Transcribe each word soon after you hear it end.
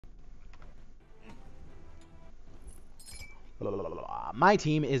My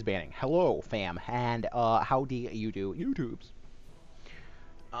team is banning. Hello, fam, and how do you do, YouTubes?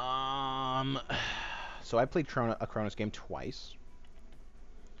 So I played a Chronos game twice.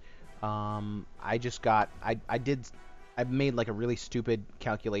 I just got I made like a really stupid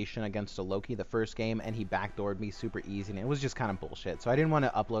calculation against a Loki the first game, and he backdoored me super easy, and it was just kind of bullshit. So I didn't want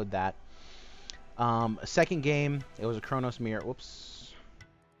to upload that. Second game, it was a Chronos mirror. Whoops.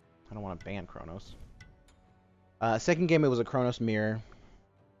 I don't want to ban Chronos. Second game, it was a Chronos mirror.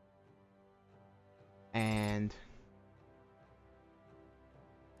 And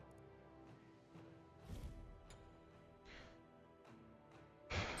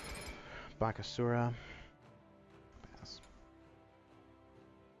Bakasura. Pass.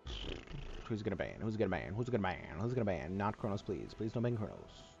 Who's gonna ban? Who's gonna ban? Who's gonna ban? Who's gonna ban? Not Chronos, please. Please don't ban Chronos.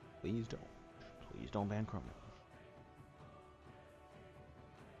 Please don't. Please don't ban Chronos.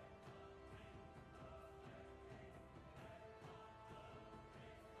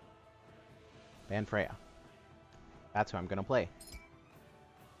 Ban Freya. That's who I'm gonna play.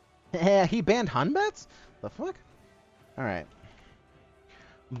 He banned Hunbets? The fuck? Alright.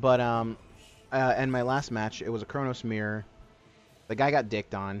 But, and my last match, it was a Chronos mirror. The guy got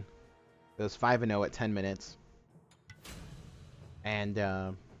dicked on. It was 5-0 at 10 minutes. And,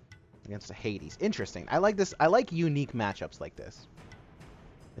 against a Hades. Interesting. I like this. I like unique matchups like this.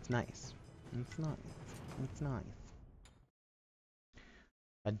 It's nice. It's nice. It's nice.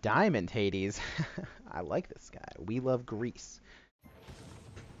 A diamond Hades. I like this guy. WeLoveGreece.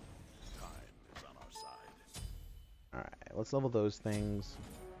 Alright, let's level those things.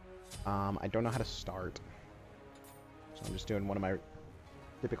 I don't know how to start. So I'm just doing one of my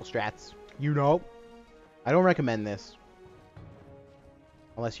typical strats. You know. I don't recommend this.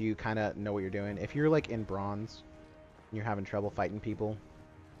 Unless you kind of know what you're doing. If you're like in bronze and you're having trouble fighting people,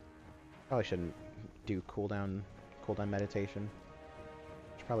 probably shouldn't do cooldown meditation.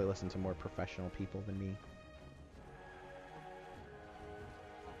 Should probably listen to more professional people than me.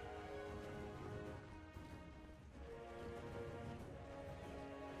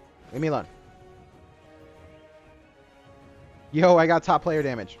 Leave me alone. Yo, I got top player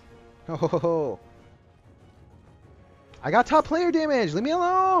damage. Ho ho ho ho. I got top player damage. Leave me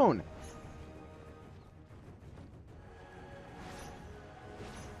alone.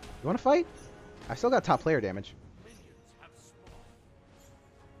 You want to fight? I still got top player damage.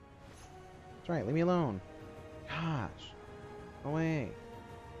 That's right. Leave me alone. Gosh. No way.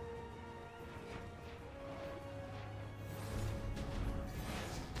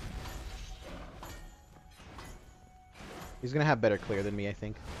 He's gonna have better clear than me, I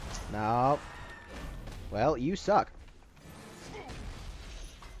think. No. Well, you suck.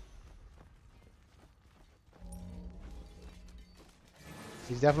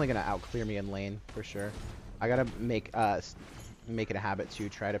 He's definitely gonna outclear me in lane for sure. I gotta make it a habit to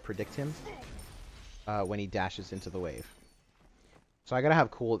try to predict him when he dashes into the wave. So I gotta have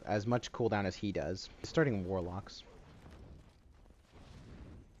as much cooldown as he does. Starting warlocks.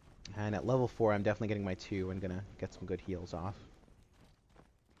 And at level 4, I'm definitely getting my 2 and gonna get some good heals off.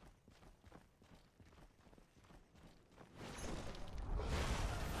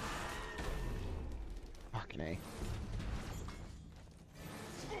 Fucking A.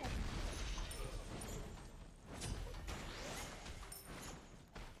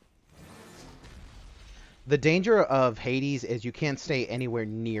 The danger of Hades is you can't stay anywhere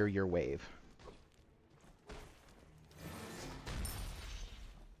near your wave.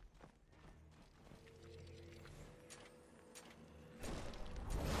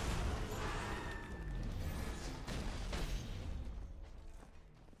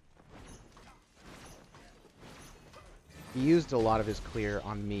 He used a lot of his clear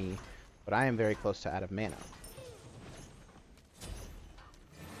on me, but I am very close to out of mana.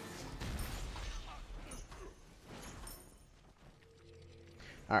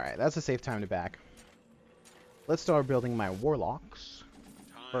 Alright, that's a safe time to back. Let's start building my warlocks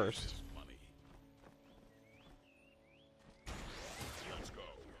first.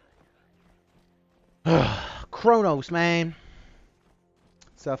 Chronos, man.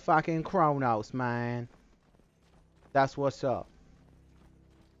 It's a fucking Chronos, man. That's what's up.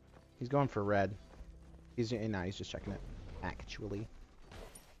 He's going for red. He's just checking it. Actually.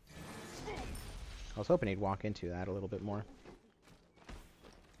 I was hoping he'd walk into that a little bit more.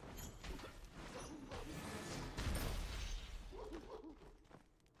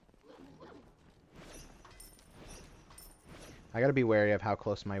 I gotta be wary of how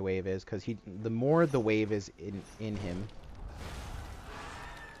close my wave is, because the more the wave is in him,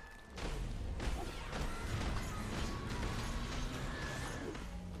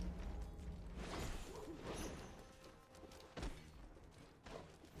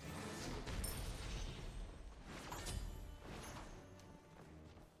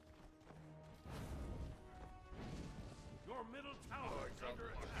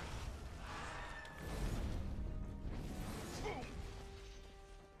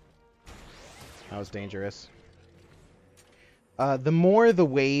 That was dangerous. The more the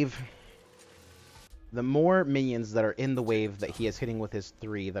wave... The more minions that are in the wave that he is hitting with his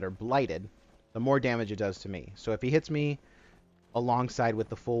 3 that are blighted, the more damage it does to me. So if he hits me alongside with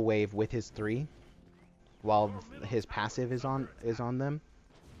the full wave with his 3, while his passive is on them,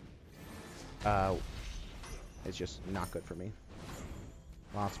 it's just not good for me.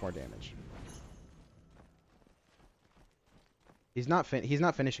 Lots more damage. He's not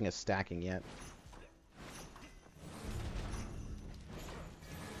finishing his stacking yet.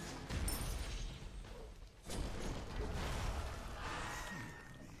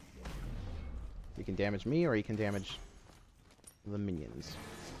 You can damage me, or you can damage the minions.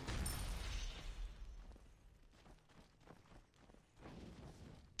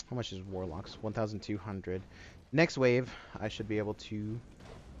 How much is Warlocks? 1,200. Next wave, I should be able to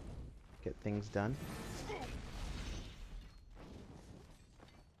get things done.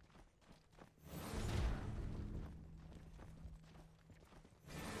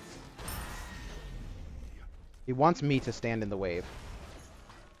 He wants me to stand in the wave.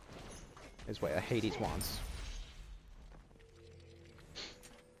 Is what Hades wants.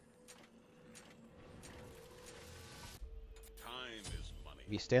 Time is money.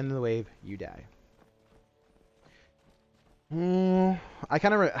 If you stand in the wave, you die. I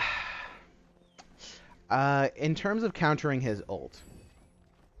kind of... in terms of countering his ult,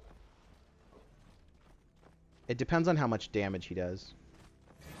 it depends on how much damage he does.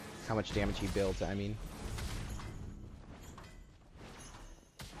 How much damage he builds, I mean.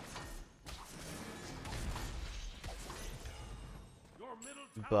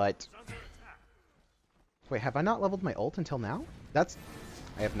 But... Wait, have I not leveled my ult until now? I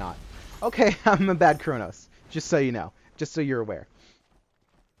have not. Okay, I'm a bad Chronos. Just so you know. Just so you're aware.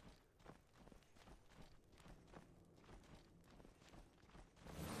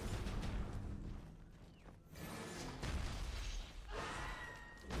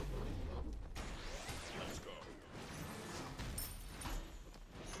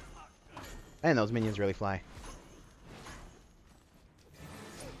 And those minions really fly.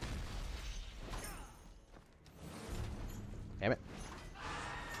 Damn it.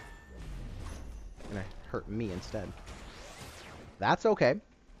 Gonna hurt me instead. That's okay.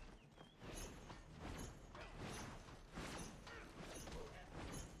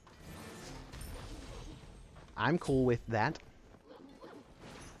 I'm cool with that.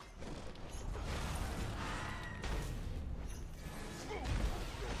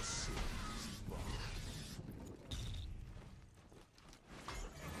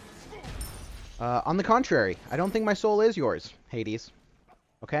 On the contrary, I don't think my soul is yours, Hades.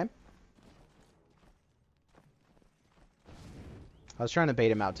 Okay? I was trying to bait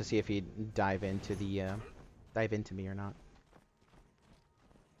him out to see if he'd dive into me or not.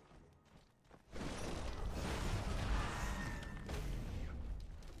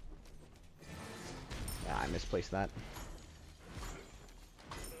 Yeah, I misplaced that.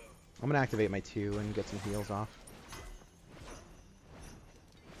 I'm gonna activate my 2 and get some heals off.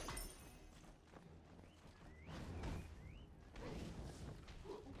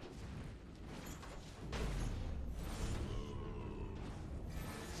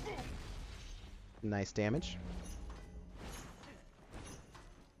 Nice damage.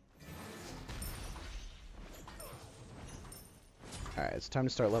 Alright, it's time to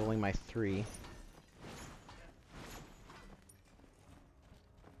start leveling my 3.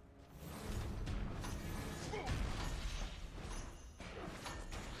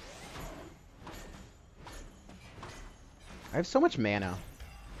 I have so much mana.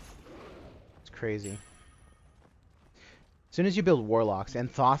 It's crazy. As soon as you build Warlocks,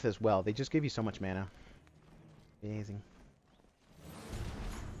 and Thoth as well, they just give you so much mana. Amazing.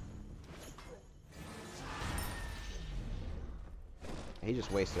 He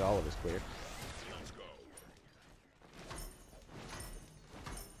just wasted all of his clear. Let's go.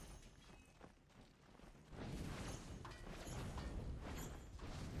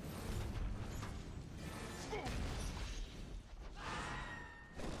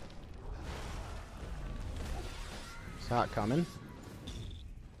 Saw it coming.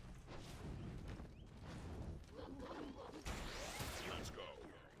 Let's go.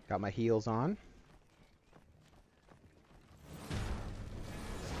 Got my heals on.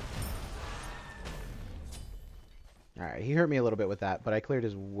 Alright, he hurt me a little bit with that, but I cleared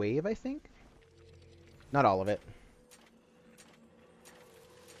his wave, I think? Not all of it.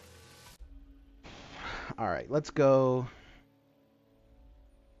 Alright, let's go...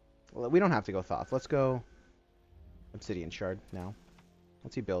 Well, we don't have to go Thoth. Let's go Obsidian Shard now.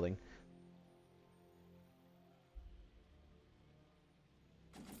 What's he building?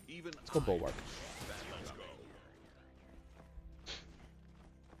 Even Let's go Bulwark.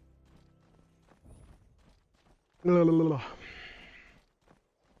 I'm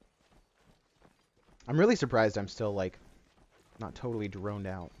really surprised I'm still, like, not totally droned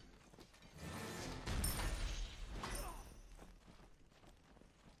out.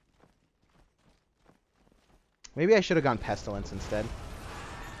 Maybe I should have gone Pestilence instead.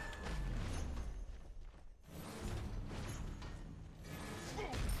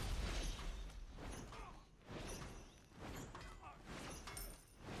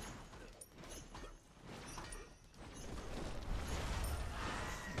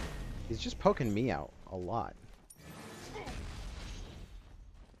 He's just poking me out a lot.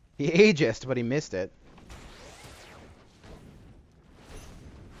 He ageist, but he missed it.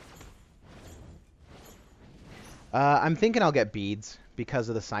 I'm thinking I'll get beads because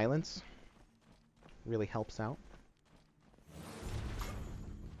of the silence. Really helps out.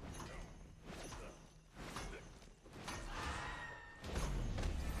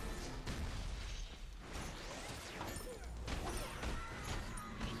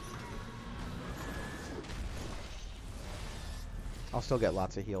 I'll still get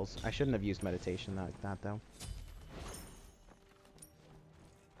lots of heals. I shouldn't have used meditation like that, though.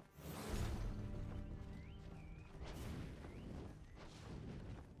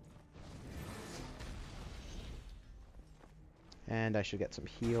 And I should get some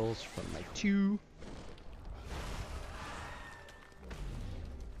heals from my 2.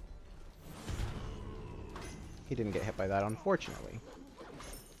 He didn't get hit by that, unfortunately.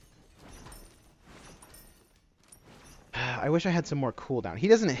 I wish I had some more cooldown. He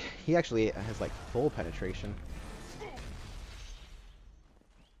doesn't... He actually has, like, full penetration.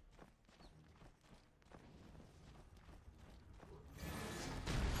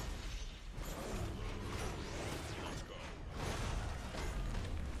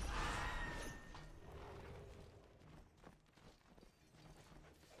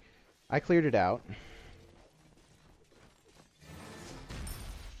 I cleared it out.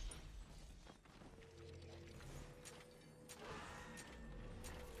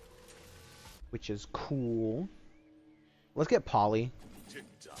 Which is cool. Let's get Polly.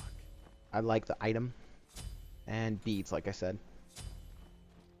 I like the item. And beads, like I said.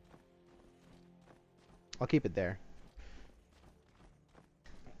 I'll keep it there.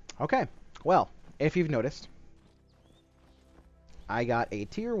 Okay. Well, if you've noticed, I got a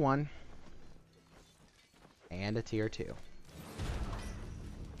tier 1 and a tier 2.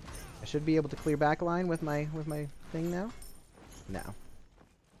 I should be able to clear backline with my thing now. No.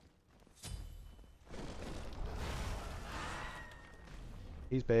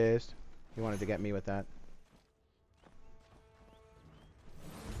 He's pissed. He wanted to get me with that.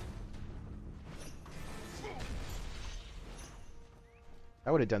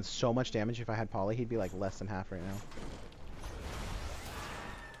 That would have done so much damage if I had Polly. He'd be like less than half right now.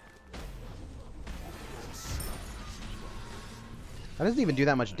 That doesn't even do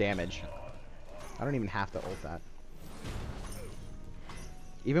that much damage. I don't even have to ult that.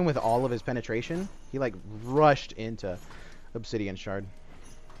 Even with all of his penetration, he like rushed into Obsidian Shard.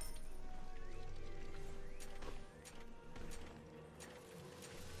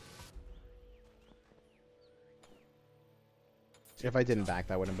 If I didn't back,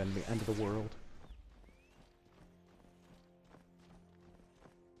 that would have been the end of the world.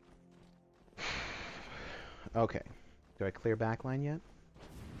 Okay. Do I clear backline yet?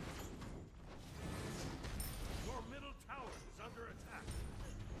 Your middle tower is under attack.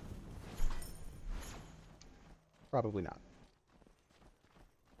 Probably not.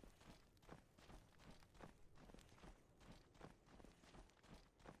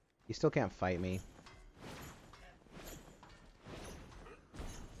 You still can't fight me.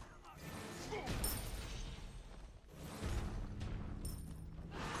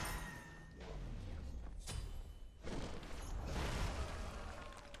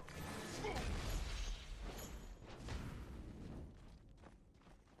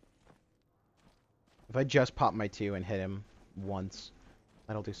 If I just pop my 2 and hit him once,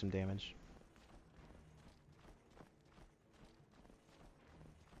 that'll do some damage.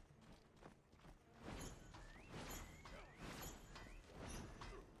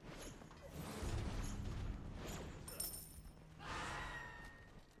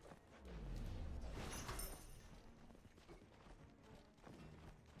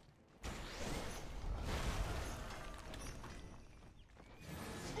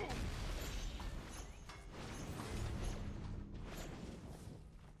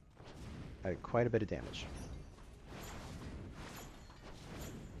 I did quite a bit of damage.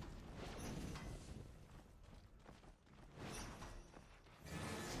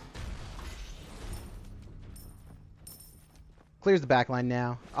 Clears the backline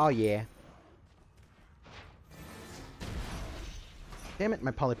now. Oh yeah. Damn it,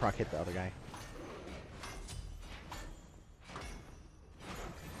 my polyproc hit the other guy.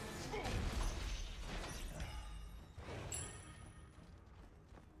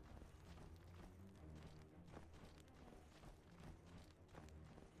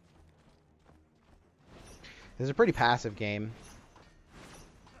 This is a pretty passive game.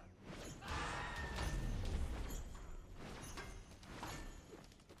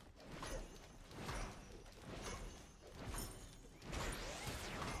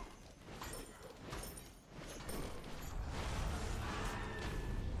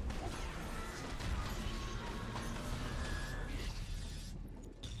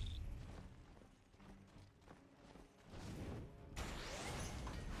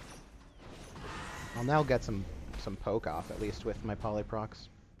 I'll now get some poke off, at least with my polyprocs.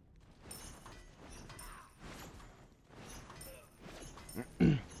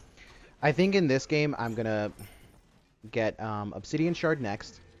 I think in this game I'm gonna get Obsidian Shard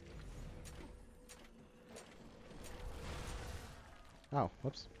next. Oh,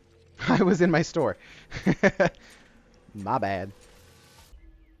 whoops. I was in my store. My bad.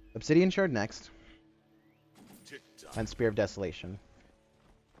 Obsidian Shard next. And Spear of Desolation.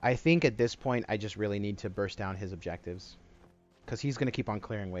 I think at this point I just really need to burst down his objectives. Because he's going to keep on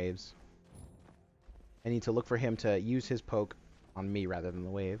clearing waves. I need to look for him to use his poke on me rather than the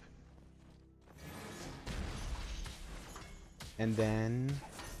wave. And then...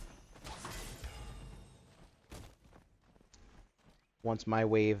 once my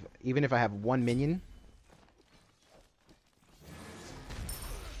wave... even if I have one minion...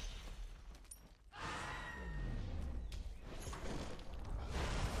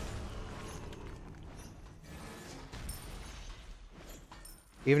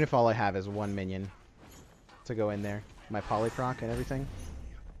 even if all I have is one minion to go in there, my polyproc and everything,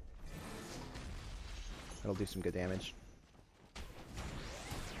 that'll do some good damage.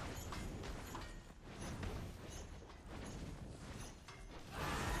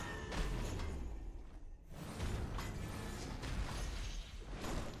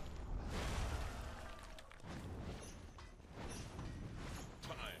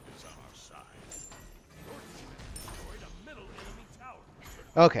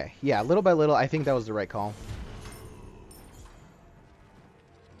 Okay, yeah, little by little, I think that was the right call.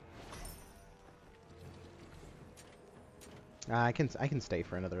 I can stay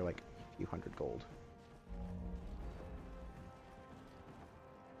for another like few hundred gold.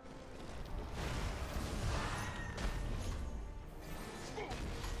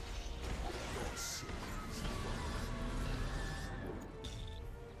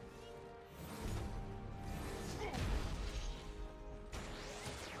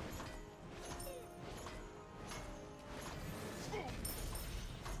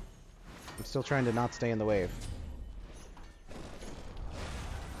 I'm still trying to not stay in the wave.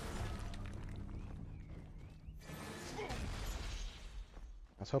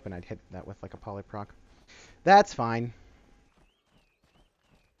 I was hoping I'd hit that with like a polyproc. That's fine.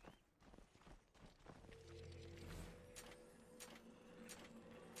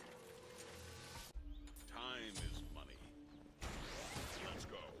 Time is money. Let's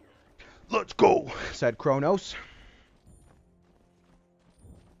go. Let's go, said Chronos.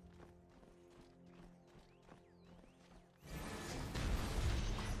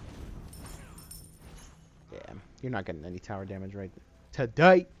 Yeah, you're not getting any tower damage right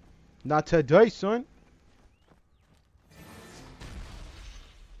today. Not today, son.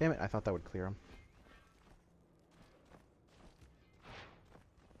 Damn it, I thought that would clear him.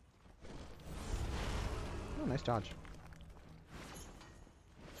 Oh, nice dodge.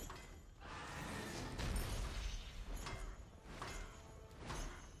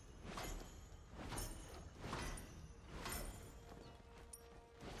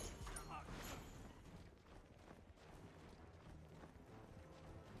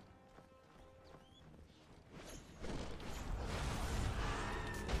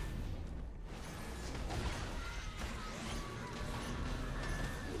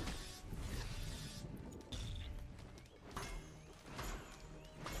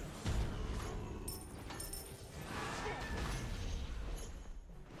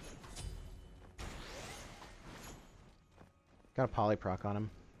 Got a polyproc on him.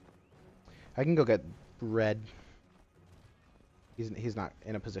 I can go get red. He's not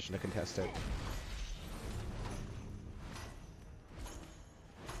in a position to contest it.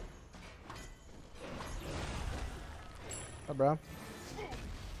 Oh, bro.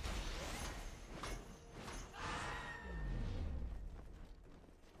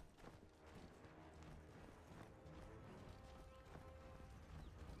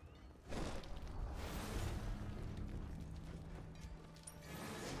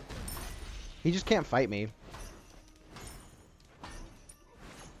 He just can't fight me.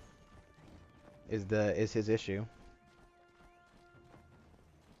 Is his issue.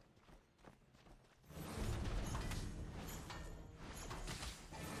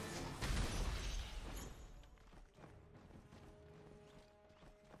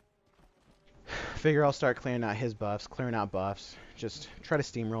 Figure I'll start clearing out his buffs, clearing out buffs. Just try to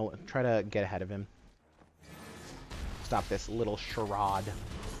steamroll, try to get ahead of him. Stop this little charade.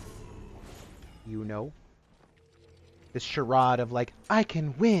 You know? This charade of like, I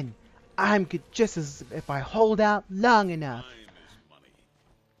can win. I'm good just as if I hold out long enough. Time is money.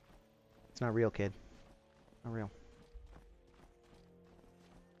 It's not real, kid. Not real.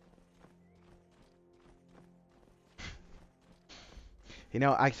 You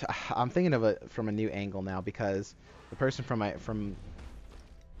know, I'm thinking of it from a new angle now because the person from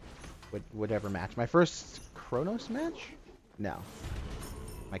whatever match, my first Chronos match? No.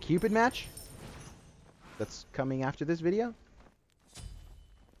 My Cupid match? That's coming after this video?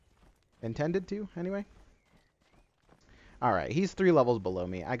 Intended to, anyway. Alright, he's 3 levels below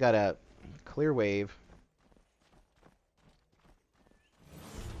me. I got a clear wave.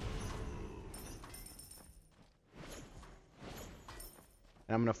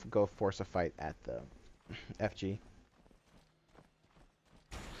 And I'm going to go force a fight at the FG.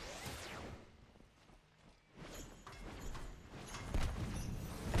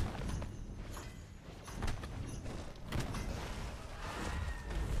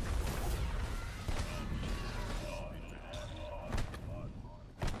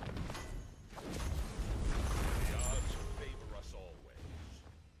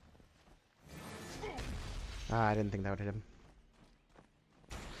 Ah, I didn't think that would hit him.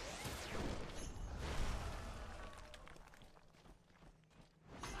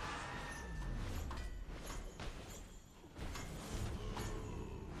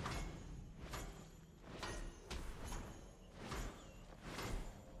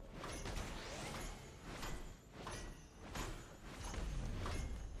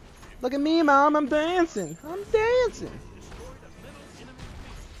 Look at me, Mom. I'm dancing. I'm dancing.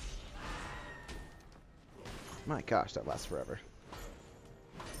 My gosh, that lasts forever.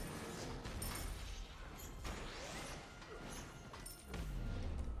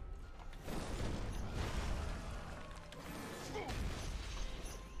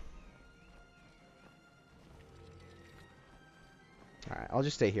 Alright, I'll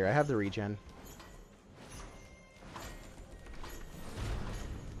just stay here. I have the regen.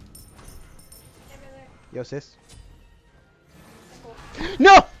 Yo, sis.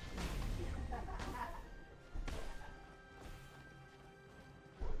 No!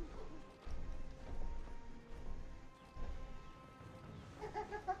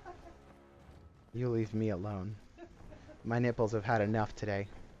 You leave me alone. My nipples have had enough today.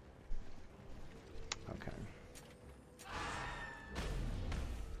 Okay.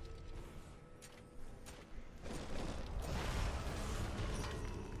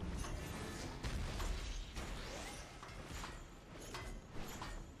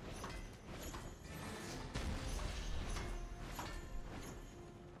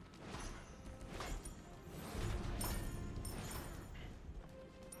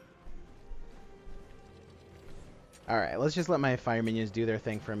 Alright, let's just let my fire minions do their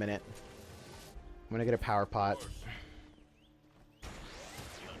thing for a minute. I'm gonna get a power pot.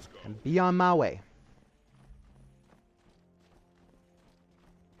 And be on my way.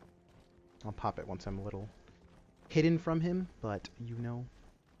 I'll pop it once I'm a little hidden from him, but you know.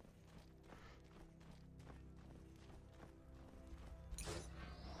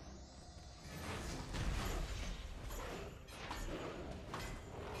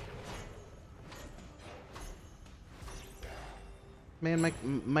 Man,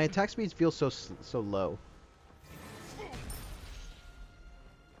 my attack speeds feel so low.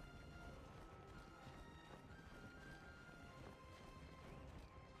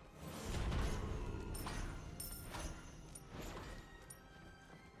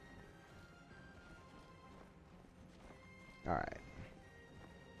 All right.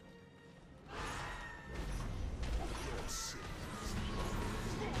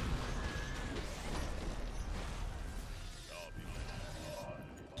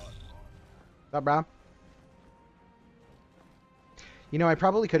 What's up, bro? You know, I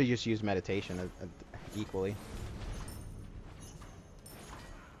probably could have just used meditation equally.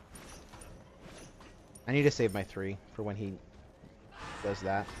 I need to save my 3 for when he does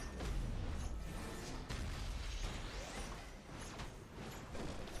that.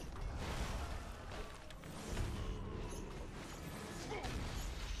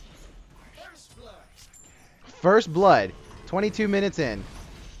 First blood. 22 minutes in.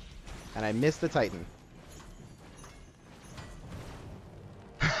 And I missed the Titan.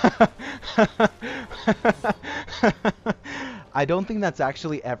 I don't think that's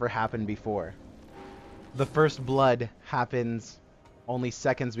actually ever happened before. The first blood happens only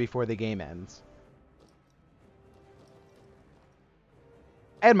seconds before the game ends.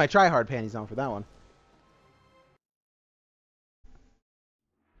 And my tryhard panties on for that one.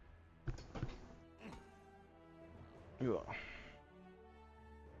 Ugh.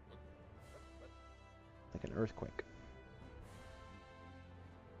 Like an earthquake.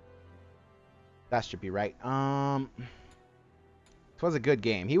 That should be right. This was a good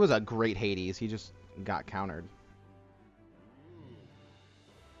game. He was a great Hades. He just got countered.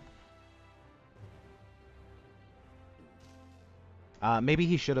 Maybe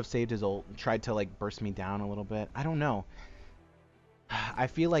he should have saved his ult and tried to like burst me down a little bit. I don't know. I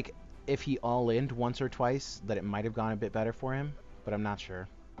feel like if he all-in'd once or twice, that it might have gone a bit better for him, but I'm not sure.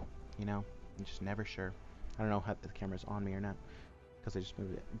 You know, I'm just never sure. I don't know if the camera's on me or not, because I just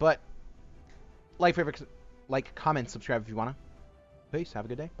moved it. But like, favorite, like, comment, subscribe if you wanna. Peace. Have a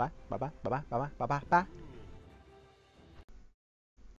good day. Bye. Bye. Bye. Bye. Bye. Bye. Bye. Bye. Bye.